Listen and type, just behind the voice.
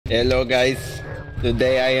Hello guys,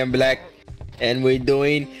 today I am black and we're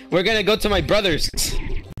gonna go to my brother's.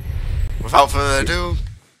 Without further ado,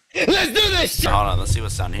 let's do this! hold on, let's see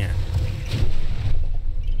what's down here.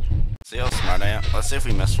 See how smart I am? Let's see if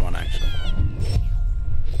we missed one actually.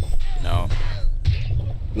 No.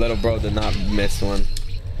 Little bro did not miss one.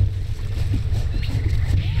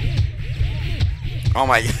 Oh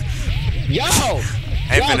my Yo!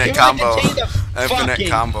 Infinite combo. Infinite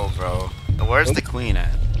combo, bro. Where's the queen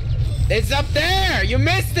at? It's up there! You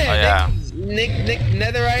missed it! Oh yeah. Nick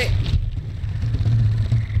Netherite.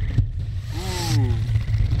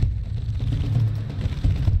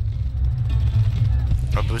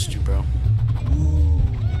 I'll boost you, bro.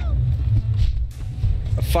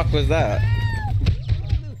 The fuck was that?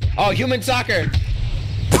 Oh, human soccer!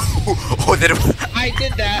 Oh, did it? I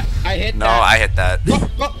did that. I hit no, that. I hit that.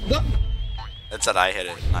 Go. It said I hit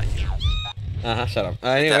it, not you. Shut up.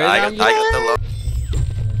 Anyway, I got the low.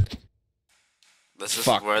 This is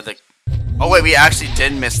Fuck. where the. Oh wait, we actually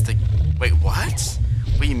did miss the. Wait, what?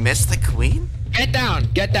 We missed the queen? Get down.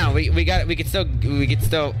 Get down. We can still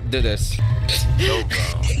do this. Yo,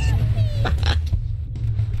 bro.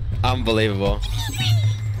 Unbelievable.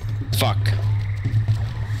 Fuck.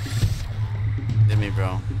 Hit me,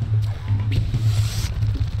 bro.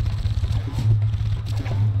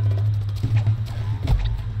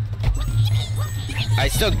 I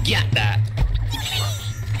still get that.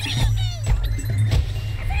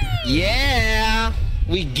 Yeah,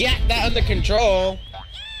 we get that under control.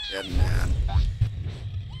 Yeah, man.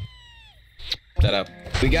 Shut up.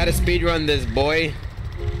 We gotta speedrun this, boy.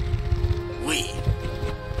 We.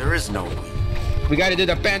 There is no we. We gotta do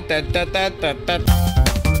the pan.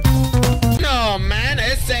 No, man.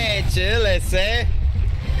 Ese, chill, ese.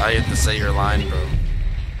 I have to say your line, bro.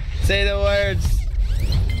 Say the words.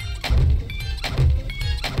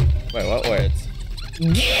 Wait, what words?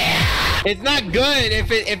 Yeah! It's not good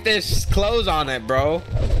if there's clothes on it, bro.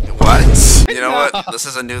 What? You know what? This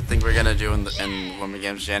is a new thing we're gonna do in Wilmer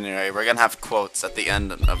Games January. We're gonna have quotes at the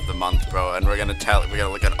end of the month, bro, and we're gonna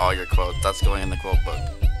look at all your quotes. That's going in the quote book.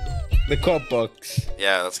 The quote books.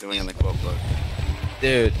 Yeah, that's going in the quote book.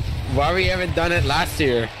 Dude, why we haven't done it last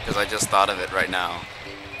year? Because I just thought of it right now.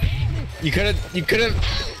 You could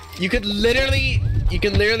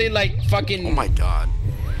literally like fucking. Oh my god.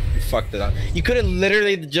 Fucked it up. You could have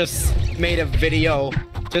literally just made a video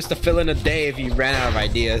just to fill in a day if you ran out of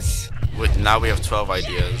ideas. Now we have 12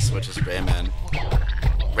 ideas, which is Rayman.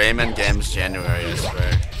 Rayman Games January, I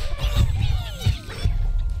swear.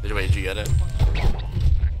 Wait, did you get it?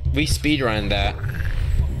 We speedrun that.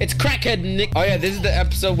 It's crackhead Nick. Oh yeah, this is the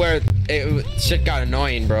episode where shit got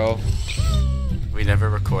annoying, bro. We never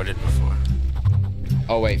recorded before.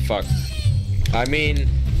 Oh wait, fuck. I mean,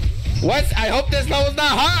 what? I hope this level's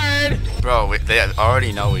not hard. Bro, they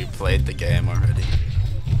already know we played the game already.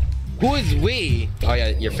 Who is we? Oh yeah,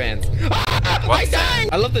 your fans. What?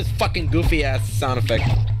 I love this fucking goofy ass sound effect.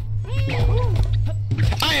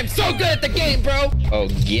 I am so good at the game, bro. Oh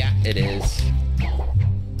yeah, it is.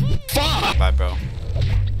 Fuck. Bye, bro.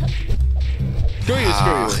 Screw you,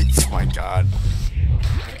 Oh my god.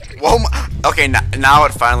 Whoa. Okay, now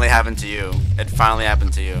it finally happened to you. It finally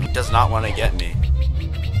happened to you. He does not want to get me.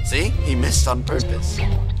 See? He missed on purpose.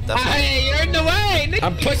 Hey, you're in the way!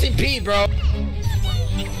 I'm pushing P, bro.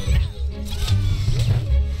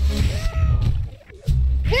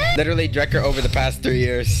 Literally Drekor over the past 3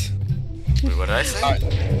 years. Wait, what did I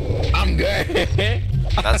say? I'm good.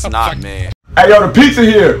 That's not me. Hey, yo, the pizza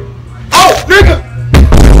here. Oh, nigga!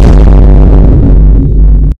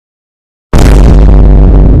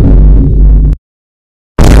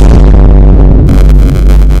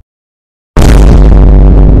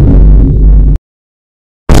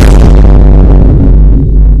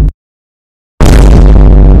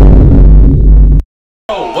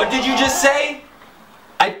 What did you just say?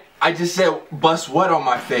 I just said bust what on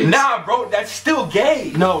my face? Nah, bro, that's still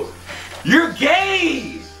gay. No, You're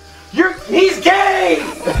gay. He's gay.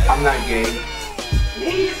 I'm not gay.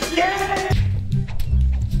 He's gay.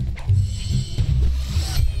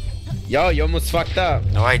 Yo, you almost fucked up.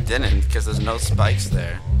 No, I didn't, because there's no spikes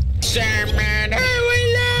there. Sherman,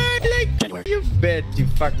 you bet you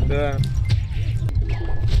fucked up.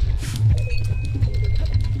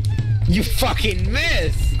 You fucking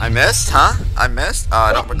missed! I missed, huh? I missed? Oh,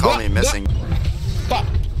 I don't recall me missing. Fuck!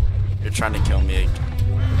 You're trying to kill me.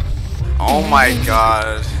 Oh my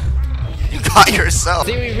god. You got yourself.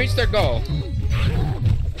 See, we reached our goal.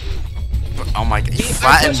 Oh my god, you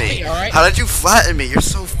flattened me. Right? How did you flatten me? You're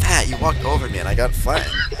so fat. You walked over me and I got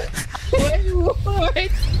flattened.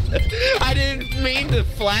 What? I didn't mean to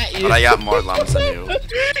flat you. But I got more lumps than you.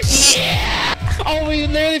 Yeah! Oh, we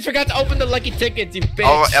literally forgot to open the lucky tickets, you bitch.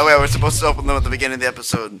 Oh, wait, we're supposed to open them at the beginning of the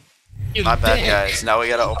episode. You My bad, dick. guys. Now we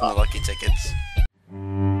gotta open the lucky tickets.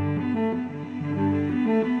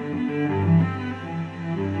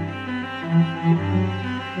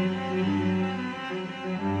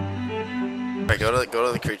 Alright, go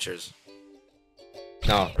to the creatures.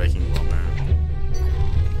 No. Breaking Wilmer.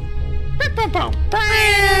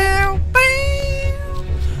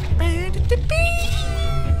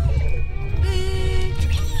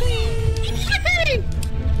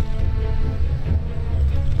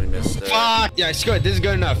 We missed it. Fuck! Yeah, screw it. This is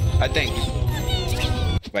good enough, I think.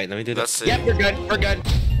 Wait, let me do Let's this. see. Yep, we're good. We're good.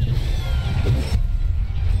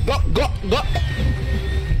 Go, go, go.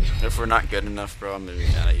 If we're not good enough, bro, I'm gonna be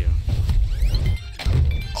mad at you.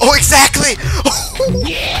 Oh, exactly!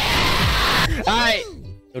 Alright.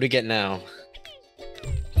 What do we get now?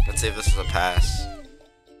 Let's see if this is a pass.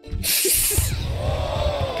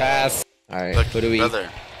 Pass. Alright, Look, what do we... brother.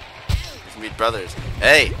 We can be brothers.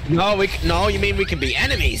 Hey! No, no, you mean we can be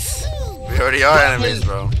enemies? We already are enemies,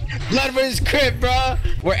 bro. Blood versus Crip, bro.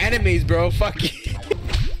 We're enemies, bro. Fuck you.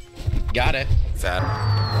 Got it. Fat.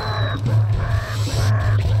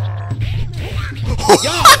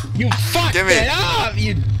 Yo, you fucked Give me. it up,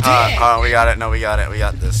 you dick. We got it. No, we got it. We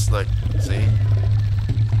got this. Look, see?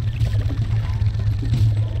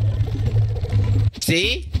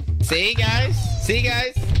 See? See, guys? See,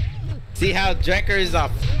 guys? See how Drekor is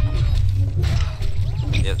up?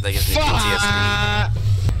 Yeah, that gives me PTSD.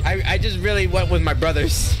 I just really went with my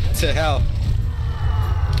brothers to hell.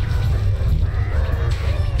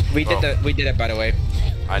 We did it, by the way.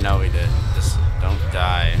 I know we did. Just don't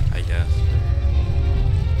die, I guess.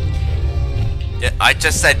 Yeah, I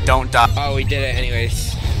just said don't die. Oh, we did it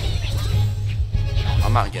anyways.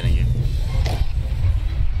 I'm not getting you.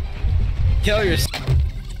 Kill yourself.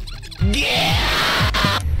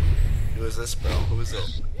 Yeah! Who is this, bro? Who is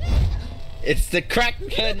it? It's the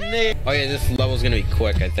crackhead nigga. Oh yeah, this level's gonna be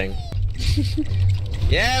quick, I think.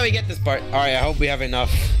 Yeah, we get this part. Alright, I hope we have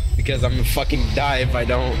enough. Because I'm gonna fucking die if I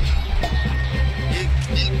don't.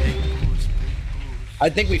 I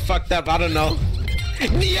think we fucked up, I don't know.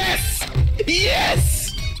 Yes!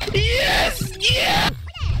 Yes! Yes! Yeah!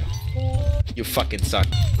 You fucking suck.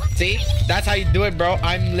 See? That's how you do it, bro.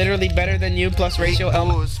 I'm literally better than you plus ratio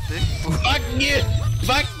L. Fuck you!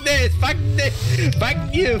 Fuck this! Fuck this!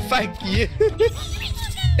 Fuck you! Fuck you!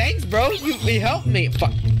 Thanks, bro. You helped me.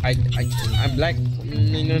 Fuck. I'm black.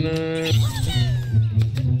 No.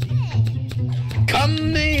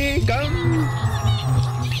 Come me, come.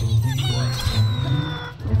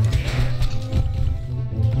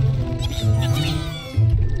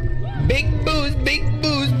 Big boost, big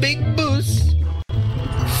boost, big boost.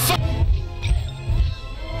 Fuck.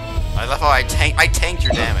 I love how I tanked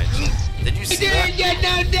your damage. Did you see that? Didn't get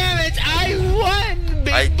no damage. I won.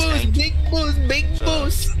 Big boost, big boost, big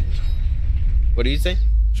boost. What do you say?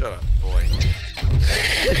 Shut up, boy.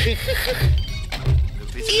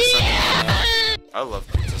 I love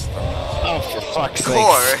pizza thumbnails. Oh, for fuck's sake.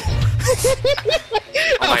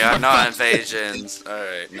 Oh my god, no invasions.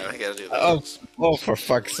 Alright, no, I gotta do those. Oh, for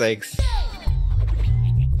fuck's sakes.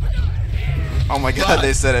 Oh my god,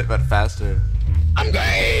 they said it, but faster. I'm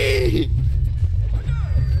gay!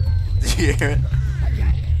 Did you hear it?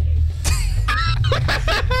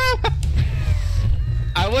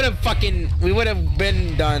 We would have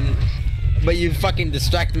been done, but you fucking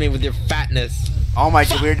distracted me with your fatness. Oh my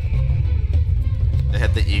god, weird. They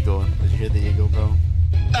had the eagle. Did you hear the eagle, bro?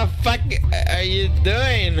 The fuck are you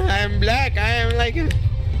doing? I'm black. I am like.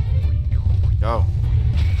 Go.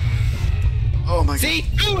 Oh my god. See?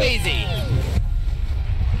 Too easy!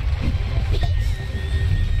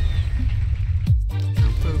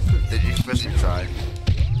 Did you especially try?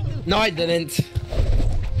 No, I didn't.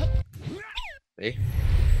 See?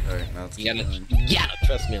 Alright, now it's You gotta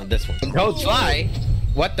trust me on this one. Don't try.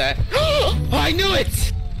 What the? Oh, I knew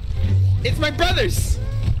it! It's my brothers!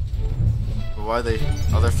 But why are they?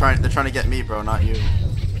 Oh, they're trying to get me, bro, not you.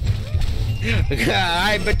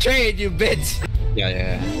 I betrayed you, bitch!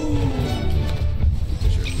 Yeah.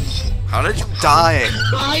 How did you die?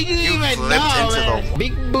 I didn't You even flipped know, into man. the-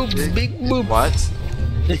 Big boobs, big boobs. What?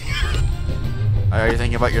 Are you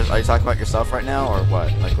thinking about are you talking about yourself right now, or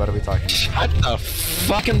what? Like, what are we talking about? What the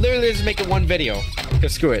fuck? I can literally just make it one video.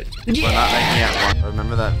 Cause screw it. We're not making it one.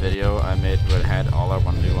 Remember that video I made where it had all our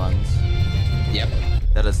 1v1s? Yep.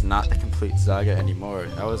 That is not the complete saga anymore.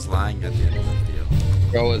 I was lying at the end of the video.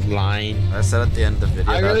 Bro was lying. I said at the end of the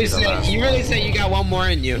video I that'd really be the said last you really said you got one more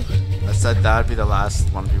in you. I said that'd be the last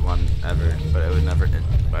 1v1 ever, but it would never.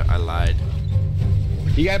 But I lied.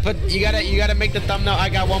 You gotta make the thumbnail. I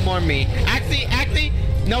got one more in me. Actually,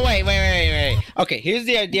 No, wait. Okay, here's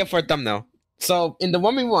the idea for a thumbnail. So in the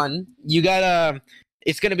 1v1, you gotta.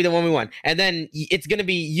 It's gonna be the 1v1, and then it's gonna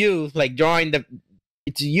be you like drawing the.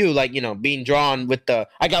 It's you like being drawn with the.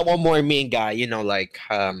 I got one more mean guy. Like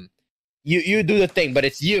You do the thing, but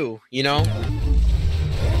it's you.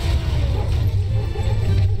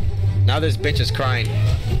 Now this bitch is crying.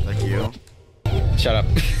 Like you. Shut up.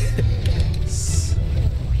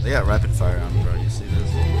 They got rapid fire on, bro. You see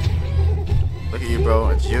this? Look at you, bro.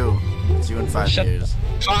 It's you. It's you in 5 Shut years.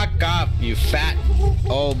 Fuck up, you fat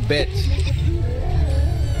old bitch.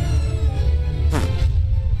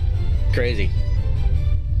 Crazy.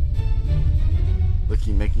 Look,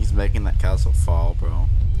 he's making that castle fall, bro.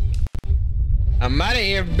 I'm out of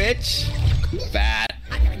here, bitch. Fat.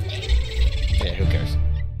 Yeah, who cares?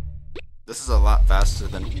 This is a lot faster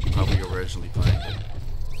than probably originally planned.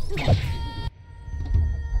 Yeah.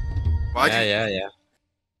 I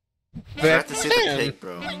have to see the cake,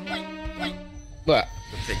 bro. What?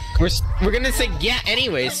 The cake. We're gonna say yeah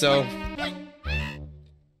anyway, so.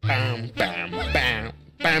 Bam, bam, bam,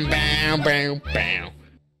 bam, bam, bam, bam.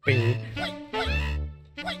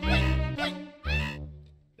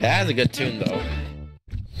 That has a good tune though.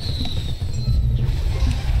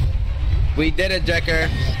 We did it, Drekor.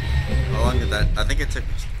 How long did that? I think it took.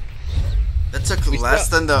 That took less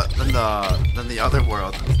than the other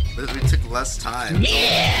world. We took less time.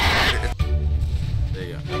 Yeah. There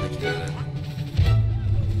you go. I think you did it.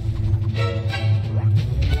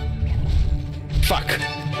 Fuck.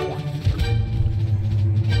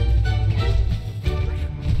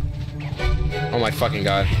 Oh my fucking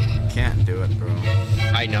god. Can't do it, bro.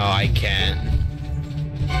 I know I can't.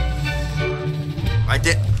 I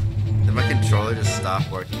did. Did my controller just stop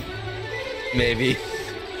working? Maybe.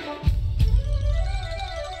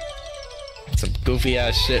 Some goofy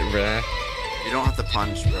ass shit, bruh. You don't have to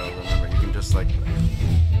punch, bro. Remember, you can just like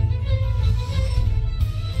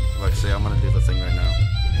say I'm gonna do the thing right now.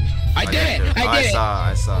 I did it!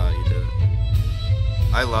 I saw you did it.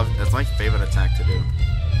 I love it. That's my favorite attack to do.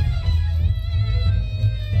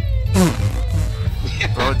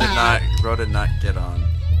 Bro did not get on.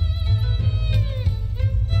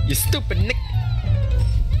 You stupid Nick.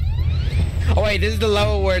 Oh wait, this is the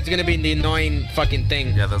level where it's gonna be the annoying fucking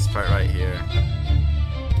thing. Yeah, this part right here.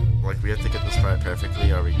 Like, we have to get this part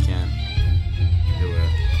perfectly or we can't do it.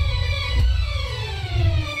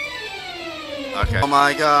 Okay. Oh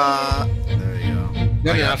my god. There you go.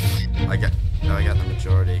 Good enough. I got the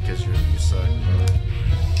majority because you suck,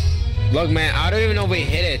 bro. Look, man, I don't even know if we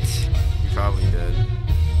hit it. You probably did.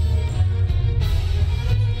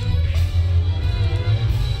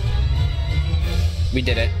 We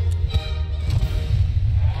did it. You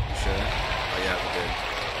sure? Oh yeah, we did.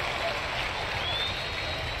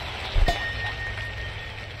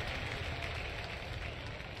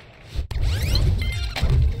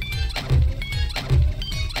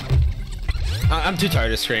 I'm too tired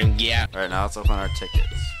to scream. Yeah. Alright, now let's open our tickets.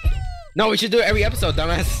 No, we should do it every episode,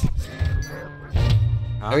 dumbass.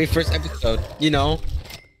 Huh? Every first episode, I know.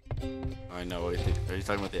 What do you think? Are you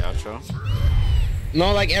talking about the outro?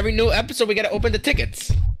 No, like every new episode, we gotta open the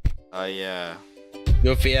tickets. Yeah.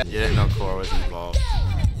 Goofy. You didn't know Core was involved.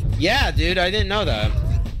 Yeah, dude, I didn't know that.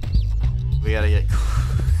 We gotta get.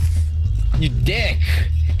 You dick.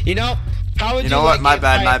 How would you? You know what? Like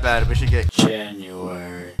My bad. We should get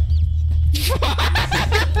January.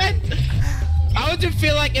 How would you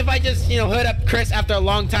feel like if I just, hit up Chris after a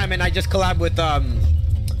long time and I just collab with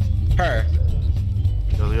her?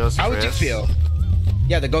 How would you feel?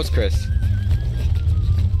 Yeah, the Ghost Chris.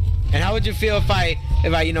 And how would you feel if I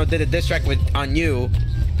did a diss track on you,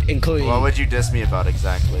 including? What would you diss me about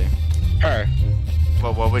exactly? Her.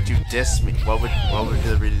 Well, what would you diss me? What would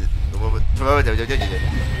there be to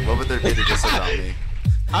diss about me?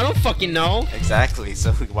 I don't fucking know. Exactly.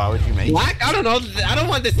 So why would you make it? I don't know. I don't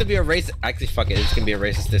want this to be a racist. Actually, fuck it. It's gonna be a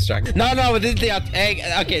racist diss track. No. This is the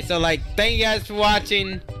okay. So thank you guys for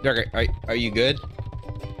watching. Drekor, are you good?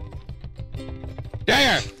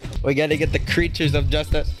 There. We gotta get the creatures of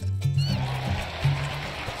justice.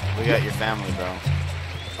 We got your family, bro.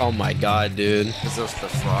 Oh my god, dude. Cause those the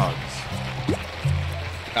frogs.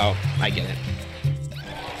 Oh, I get it.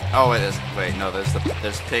 Oh, it is. Wait, no.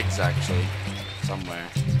 There's pigs actually somewhere.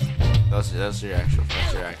 Those are your actual.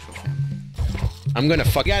 That's your actual family. I'm gonna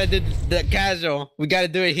fuck. We gotta do the casual. We gotta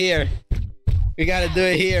do it here. We gotta do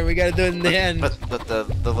it here. We gotta do it in the end. But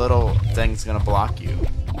the little thing's gonna block you.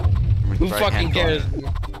 Who fucking cares?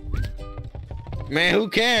 Man, who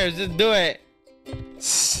cares? Just do it.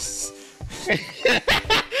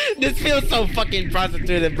 This feels so fucking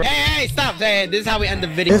prostituted, bro. Hey, stop saying. This is how we end the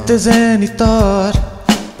video. If there's any thought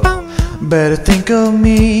Better think of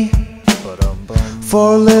me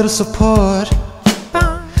for a little support.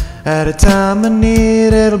 At a time of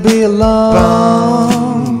need, it'll be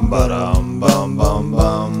alone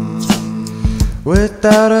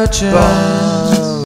without a chance.